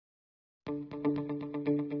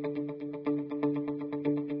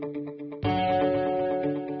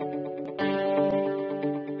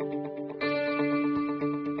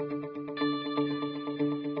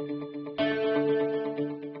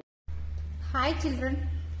Hi children,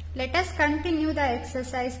 let us continue the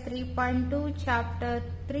exercise 3.2 chapter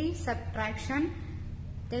 3 subtraction.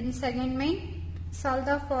 Then second main, solve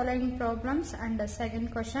the following problems. And the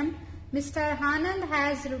second question, Mr. Anand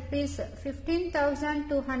has rupees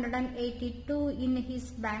 15,282 in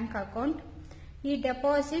his bank account. He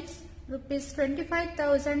deposits rupees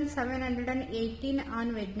 25,718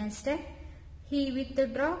 on Wednesday. He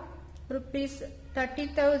withdraw rupees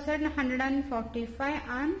 30,145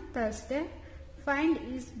 on Thursday. Find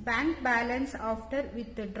his bank balance after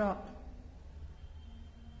withdrawal.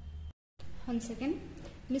 Once again,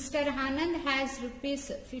 Mr. Anand has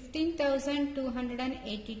rupees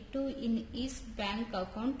 15,282 in his bank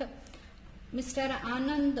account. Mr.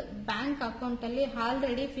 Anand bank account alli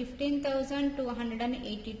already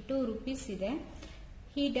 15,282 rupees ide.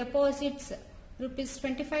 He deposits rupees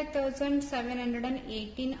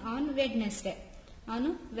 25,718 on Wednesday.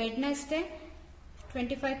 On Wednesday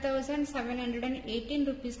 25,718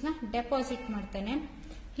 rupees na deposit ಮಾಡ್ತಾನೆ.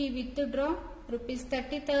 He withdraw rupees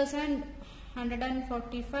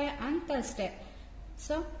 30,145 on Thursday.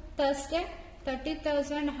 So Thursday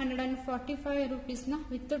 30,145 rupees na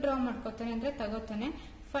withdraw ಮಾಡ್ಕೊತಾನೆ ಅಂದ್ರೆ ತಗೋತಾನೆ.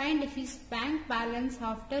 Find his bank balance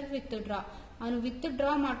after withdraw. ಅವನು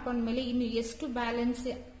withdraw ಮಾಡ್ಕೊಂಡ್ಮೇಲೆ ಇನ್ನು ಎಷ್ಟು balance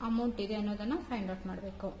amount ಇದೆ ಅನ್ನೋದನ್ನ find out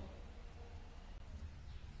ಮಾಡಬೇಕು.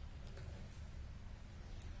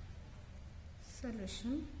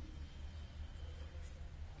 Solution.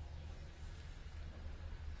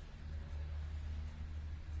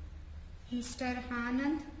 Mr.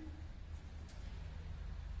 Anand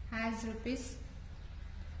has rupees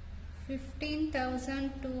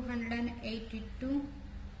 15,282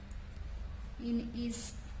 in his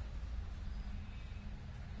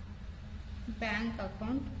bank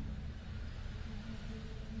account.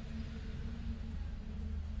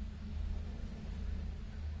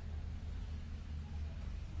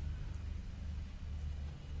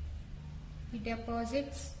 He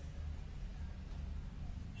deposits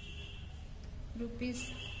rupees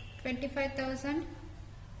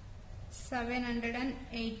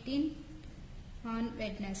 25,718 on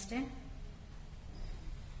Wednesday.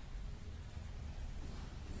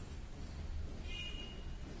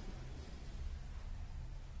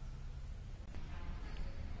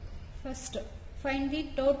 First, find the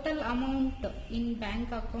total amount in bank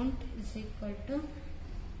account is equal to,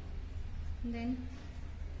 then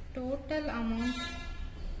total amount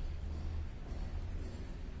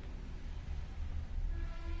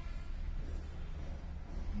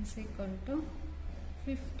is equal to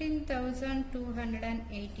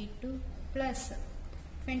 15,282 plus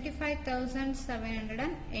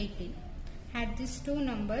 25,718. Add these two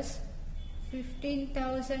numbers.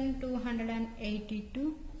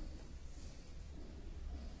 15,282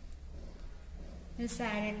 is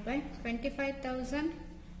added by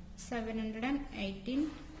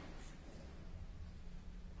 25,718.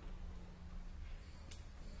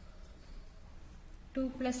 2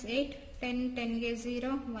 plus 8, 10, 10 get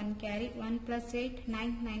 0, 1 carry, 1 plus 8,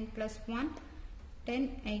 9, 9 plus 1,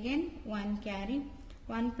 10 again, 1 carry,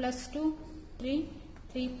 1 plus 2, 3,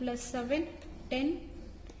 3 plus 7, 10,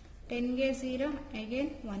 10 get 0, again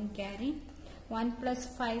 1 carry, 1 plus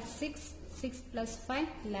 5, 6, 6 plus 5,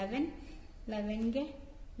 11, 11 get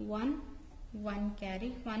 1, 1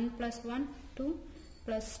 carry, 1 plus 1, 2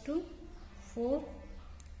 plus 2, 4,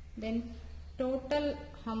 then total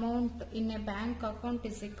amount in a bank account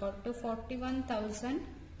is equal to 41,000.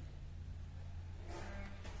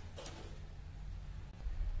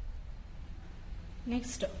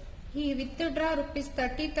 Next, he withdraw rupees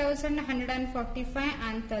 30,145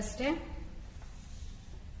 on Thursday.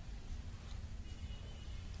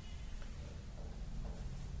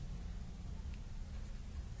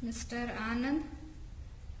 Mr. Anand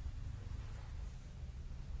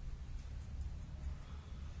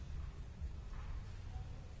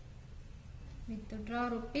withdraw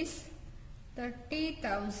rupees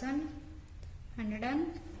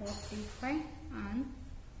 30,145 on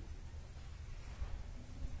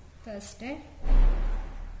Thursday.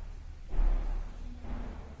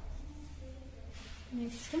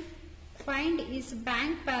 Next, find his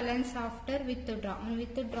bank balance after withdraw.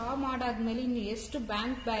 withdraw ಮಾಡಾದ್ಮೇಲೆ ಇನ್ನು ಎಷ್ಟು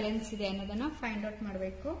bank balance ಇದೆ ಅನ್ನೋದನ್ನ find out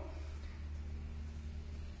ಮಾಡಬೇಕು.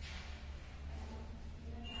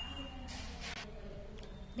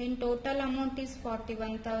 Then total amount is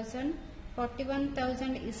 41,000.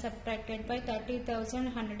 41,000 is subtracted by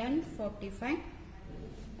 30,145.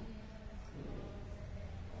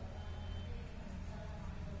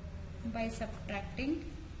 By subtracting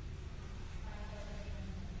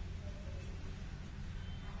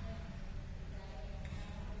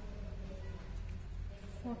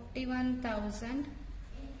 41,000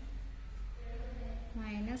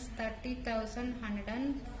 minus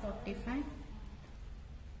 30,145,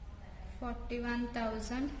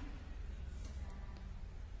 41,000,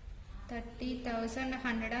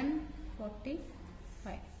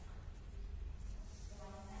 30,145.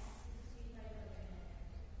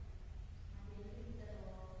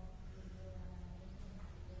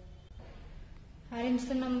 Arrange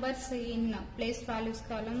the numbers in place values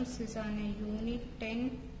columns is on a unit,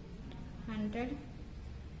 10, 100,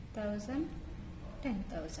 1000,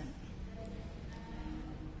 10,000.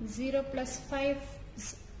 0 plus 5,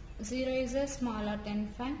 0 is a smaller than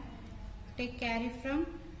 5. Take carry from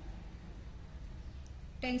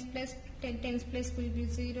tens place, 10s place will be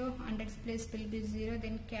 0, 100s place will be 0,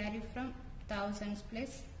 then carry from thousands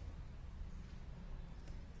place,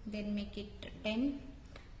 then make it 10,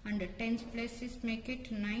 and tens places make it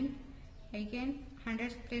 9, again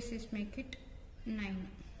hundreds places make it 9.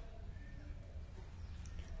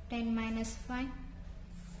 10 minus 5,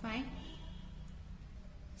 5.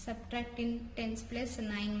 Subtract in tens place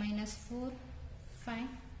 9 minus 4, 5.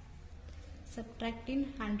 Subtract in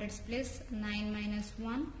hundreds place 9 minus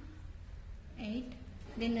 1, 8.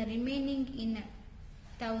 Then remaining in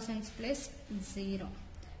thousands place 0.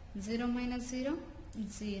 0 minus 0,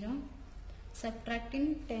 0. Subtract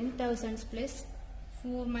in 10,000s place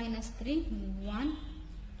 4 minus 3, 1.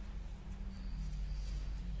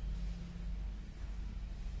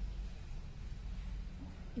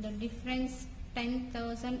 The difference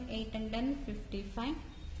 10,855.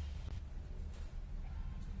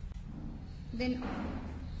 Then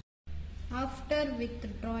after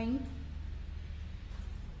withdrawing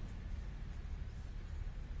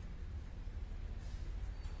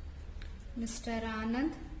Mr.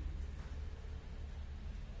 Anand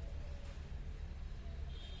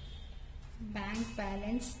bank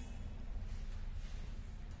balance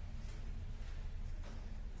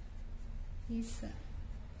is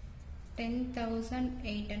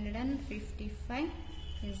 10,855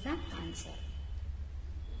 is the answer.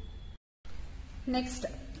 Next,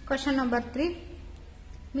 question number 3.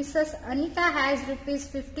 Mrs. Anita has rupees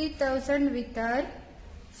 50,000 with her.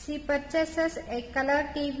 She purchases a color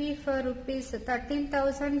TV for rupees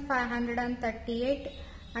 13,538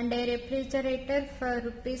 and a refrigerator for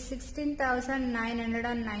rupees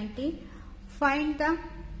 16,990. Find the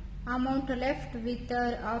amount left with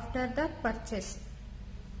her after the purchase.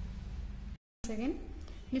 Again,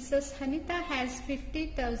 Mrs. Anita has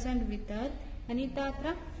 50,000 with her. Anita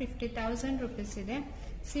hatra 50,000 rupees ide.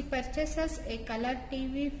 She purchases a color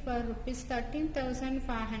TV for rupees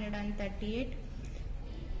 13,538.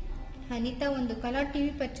 Anita ಒಂದು colour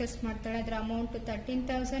TV purchase ಮಾಡ್ತಾಳೆ. ಅದರ amount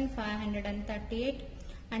 13,538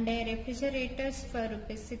 and a refrigerators for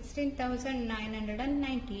rupees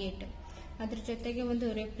 16,998. ಅದರ ಜೊತೆಗೆ ಒಂದು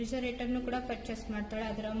ರೆಫ್ರಿಜರೇಟರ್ನು ಕೂಡ purchase ಮಾಡ್ತಾಳೆ.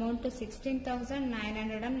 ಅದರ amount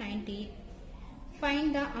 16,990. Find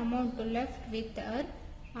the amount left with her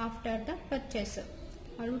after the purchase.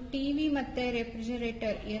 ಅವಳು ಟಿವಿ ಮತ್ತೆ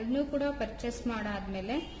ರೆಫ್ರಿಜರೇಟರ್ ಎರಡನ್ನೂ ಕೂಡ ಪರ್ಚೇಸ್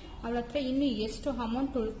ಮಾಡಾದ್ಮೇಲೆ ಅವಳ ಹತ್ರ ಇನ್ನು ಎಷ್ಟು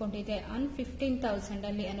ಅಮೌಂಟ್ ಉಳ್ಕೊಂಡಿದೆ ಆನ್ 15,000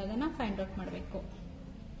 ಅಲ್ಲಿ ಅನ್ನೋದನ್ನ ಫೈಂಡ್ ಔಟ್ ಮಾಡಬೇಕು.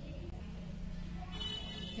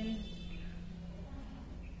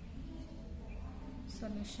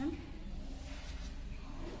 Solution.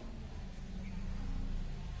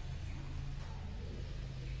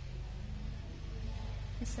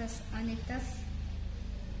 Mrs. Anita's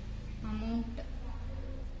amount,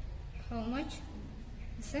 how much?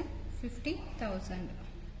 Is 50,000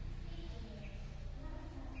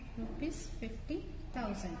 rupees.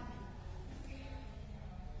 50,000.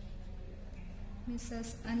 Mrs.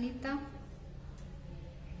 Anita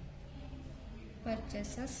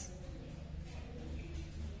purchases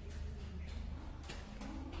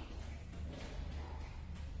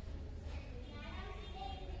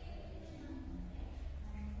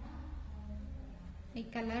a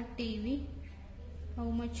color TV. How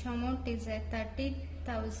much amount is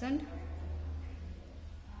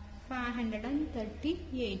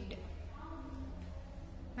 30,538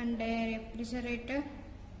 and a refrigerator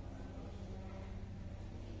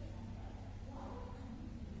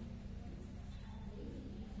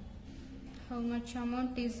how much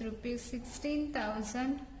amount is rupees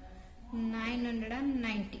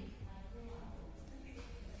 16,990.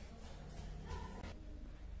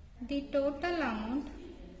 The total amount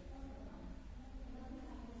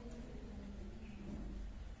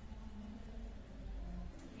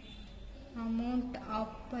of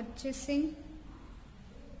purchasing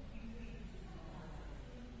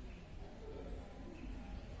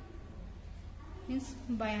is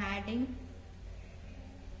by adding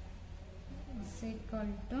is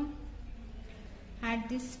equal to add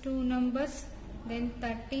these two numbers, then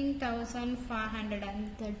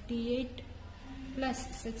 13,538 plus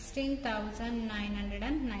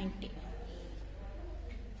 16,990.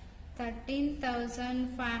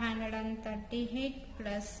 13,538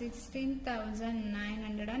 plus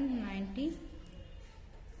 16,990.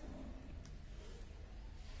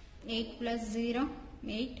 8 plus 0,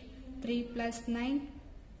 8. 3 plus 9,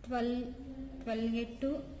 12. 12 get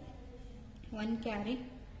 2, 1 carry.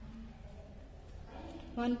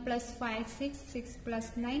 1 plus 5, 6. 6 plus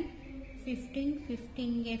 9, 15.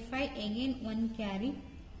 15 get 5, again 1 carry.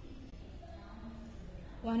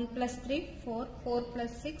 1 plus 3, 4. 4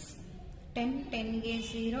 plus 6, 10. 10 get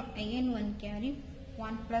 0, again 1 carry.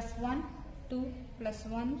 1 plus 1, 2 plus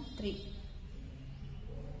 1, 3.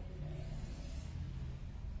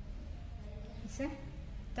 So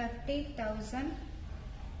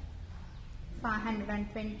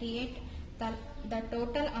 30,528. The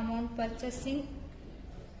total amount purchasing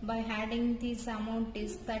by adding this amount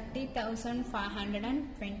is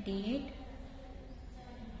 30,528.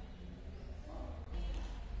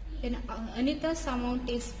 Then Anita's amount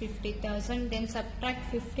is 50,000. Then subtract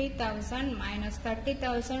 50,000 minus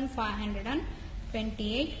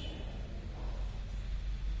 30,528.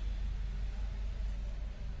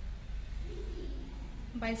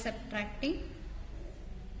 By subtracting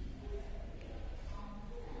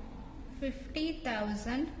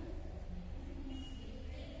 50,000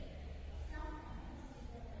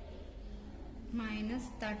 minus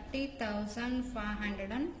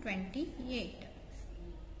 30,528.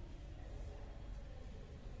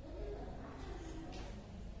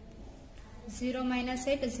 Zero minus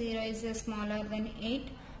 8, 0 is smaller than 8.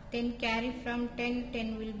 Then carry from 10,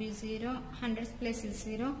 10 will be 0. Hundreds place is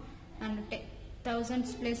 0 and thousands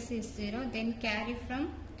place is 0. Then carry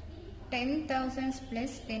from 10,000s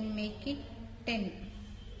place, then make it 10.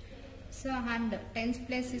 So 100 tens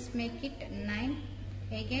place is make it 9.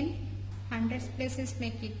 Again hundreds place is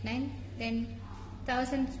make it 9. Then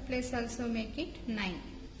thousands place also make it 9.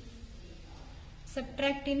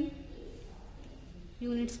 Subtract in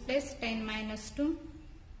units place, 10 minus 2.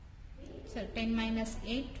 So 10 minus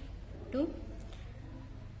 8, 2.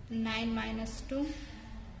 9 minus 2,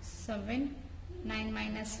 7. 9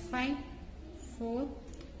 minus 5, 4.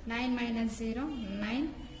 9 minus 0,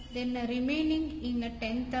 9. Then remaining in the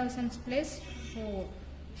 10,000s place, 4.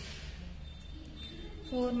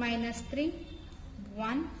 4 minus 3,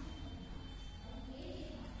 1.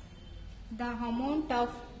 The amount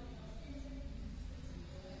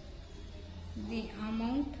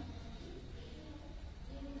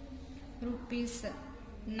rupees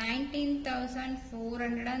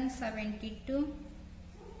 19,472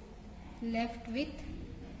 left with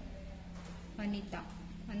Anita.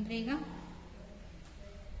 Andrega,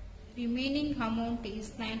 remaining amount is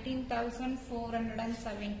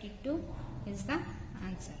 19,472 is the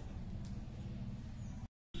answer.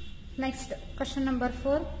 Next, question number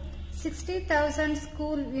 4. 60,000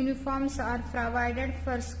 school uniforms are provided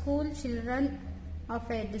for school children of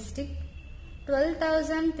a district.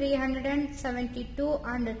 12,372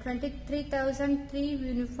 and 23,003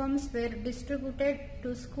 uniforms were distributed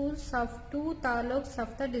to schools of 2 taluks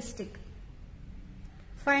of the district.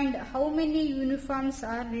 Find how many uniforms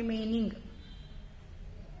are remaining.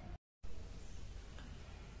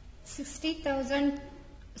 60,000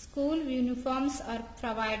 school uniforms are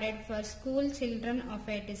provided for school children of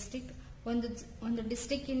a district. ಒಂದು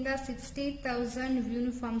district ಇಂದ 60,000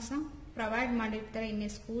 uniforms provide ಮಾಡಿರ್ತಾರೆ in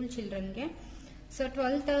school ಚಿಲ್ಡ್ರನ್ಗೆ. So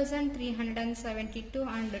 12,372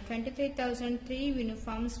 and 23,003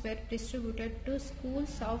 uniforms were distributed to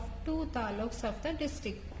schools of 2 taluks of the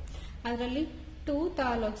district. ಅದರಲ್ಲಿ 2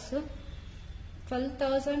 taluks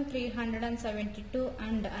 12,372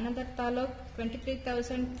 and another taluk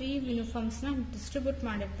 23,003 uniforms ನ distribute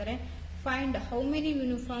ಮಾಡಿರ್ತಾರೆ. Find how many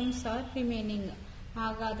uniforms R remaining.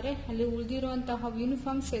 ಹಾಗಾದ್ರೆ ಅಲ್ಲಿ ಉಳಿದಿರುವಂತಹ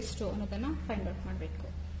uniforms ಎಷ್ಟು ಅನ್ನೋದನ್ನ ಫೈಂಡ್ ಔಟ್ ಮಾಡಬೇಕು.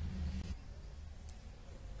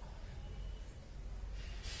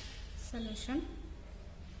 Solution.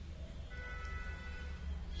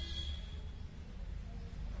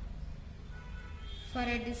 For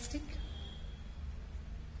a district,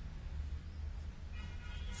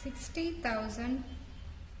 60,000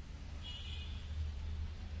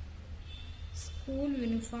 school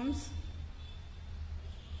uniforms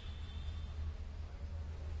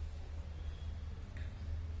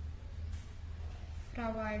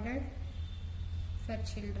provided for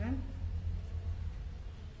children.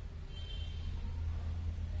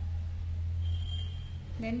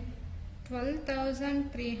 Then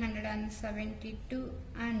 12,372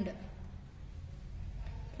 and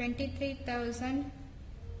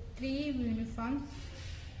 23,003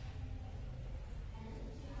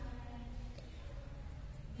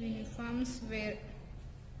 uniforms were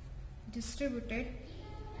distributed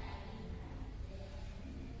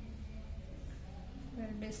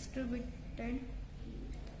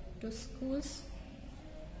to schools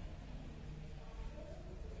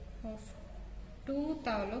of 2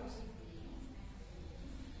 taluks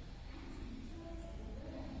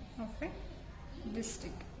of a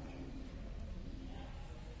district.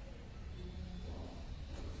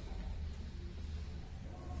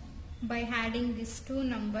 By adding these two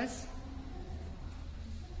numbers,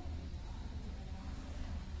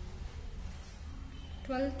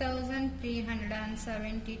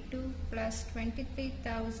 $12,372 plus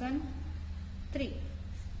 23,003.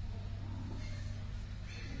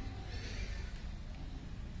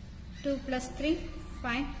 2 plus 3,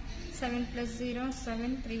 5. 7 plus 0,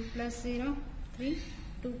 7. 3 plus 0, 3.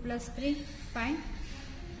 2 plus 3, 5.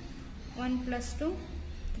 1 plus 2,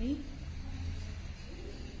 3.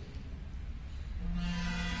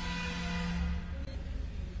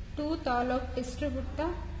 2 taluk distribute the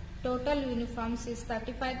total uniforms is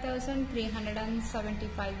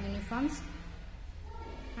 35,375 uniforms,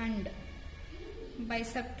 and by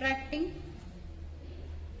subtracting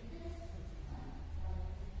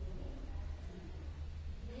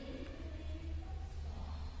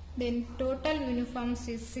then total uniforms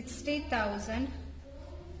is 60,000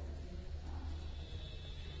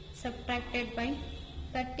 subtracted by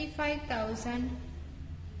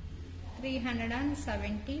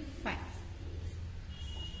 35,375.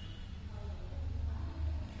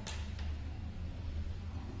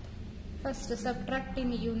 First subtract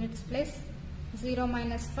in units place. 0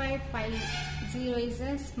 minus 5, 0 is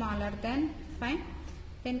smaller than 5.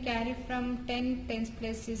 Then carry from 10, tens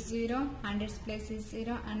place is 0, hundreds place is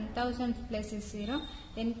 0 and thousands place is 0.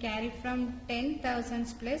 Then carry from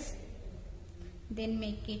 10,000s place, then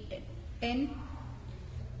make it 10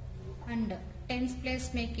 and tens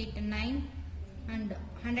place make it 9 and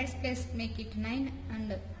hundreds place make it 9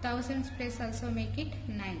 and thousands place also make it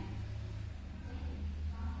 9.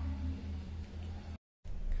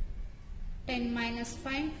 10 minus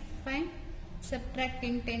 5, 5. Subtract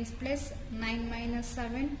in tens place. 9 minus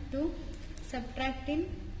 7, 2. Subtract in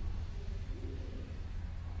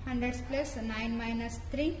hundreds place. 9 minus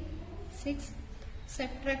 3, 6.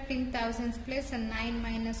 Subtract in thousands place. 9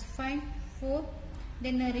 minus 5, 4.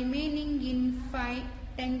 Then remaining in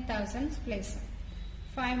 10,000s place.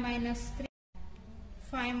 5 minus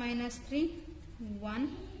 3, 1.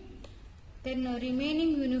 Then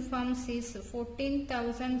remaining uniforms is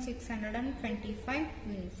 14,625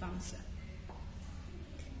 uniforms.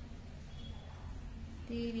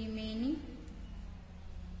 The remaining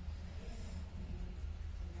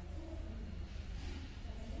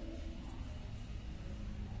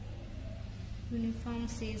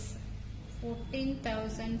uniforms is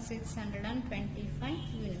 14,625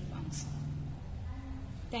 uniforms.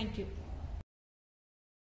 Thank you.